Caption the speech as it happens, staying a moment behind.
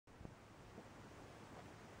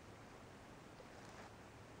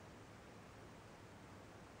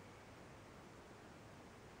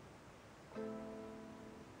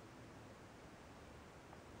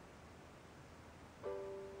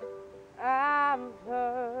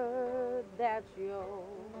that you'll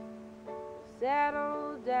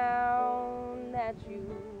settle down, that you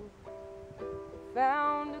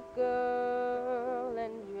found a girl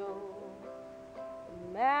and you're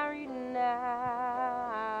married now.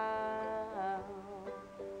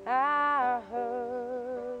 I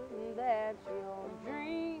heard that your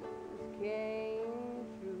dreams came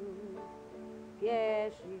true.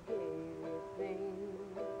 Yes, she gave you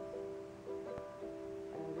things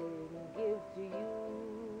I didn't give to you.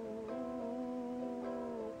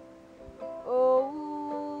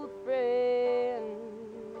 Old friend,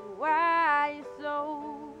 why you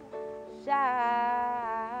so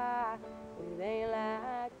shy? It ain't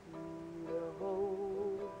like you to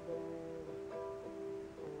hold back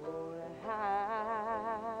or to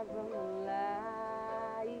hide from the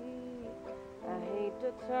light. I hate to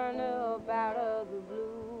turn up out of the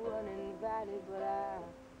blue uninvited, but I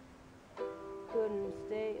couldn't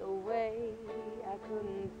stay away. I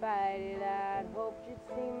couldn't fight it. I'd hoped you'd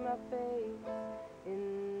see my face,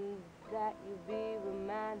 and that you'd be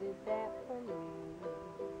reminded that for me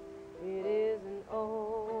it isn't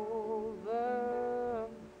over.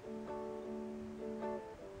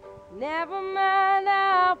 Never mind,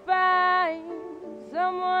 I'll find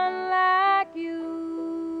someone like you.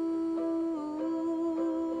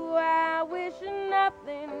 I wish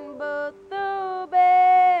nothing but the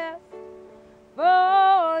best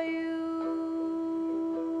for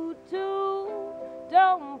you too.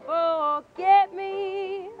 Don't forget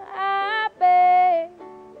me, I beg.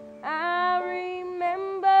 I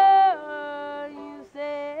remember you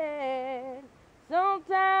said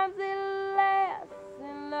sometimes it lasts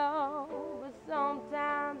in love, but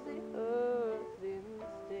sometimes it hurts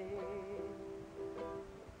instead.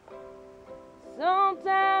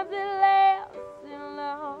 Sometimes it lasts in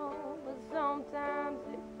love, but sometimes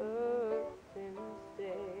it hurts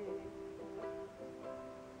instead.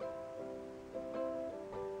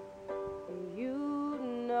 You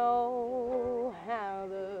know how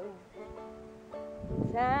the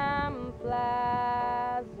time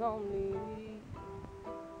flies. Only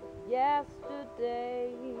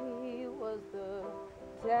yesterday was the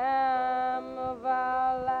time of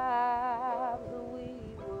our lives.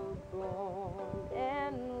 We were born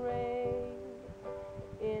and raised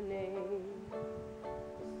in a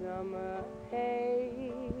summer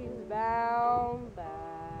haze, bound by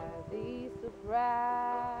the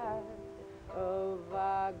surprise of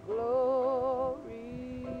our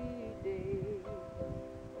glory days.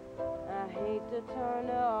 I hate to turn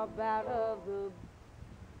up out of the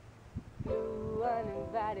blue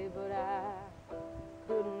uninvited, but I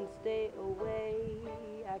couldn't stay away.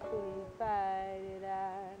 I couldn't fight it.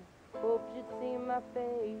 I hoped you'd see my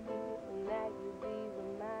face, and that you'd be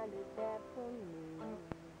reminded that for me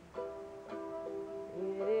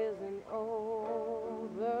it isn't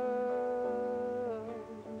over.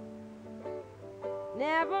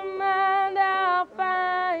 Never mind, I'll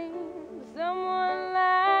find someone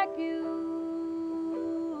like you.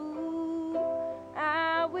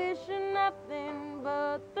 I wish nothing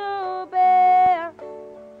but the best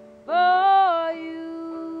for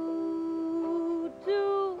you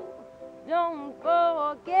too. Don't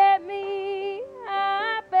forget me,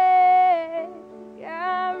 I beg.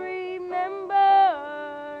 I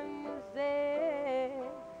remember you said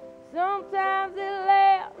sometimes it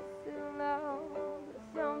lasts in love, but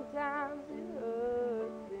sometimes it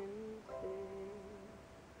hurts instead.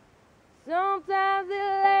 Sometimes it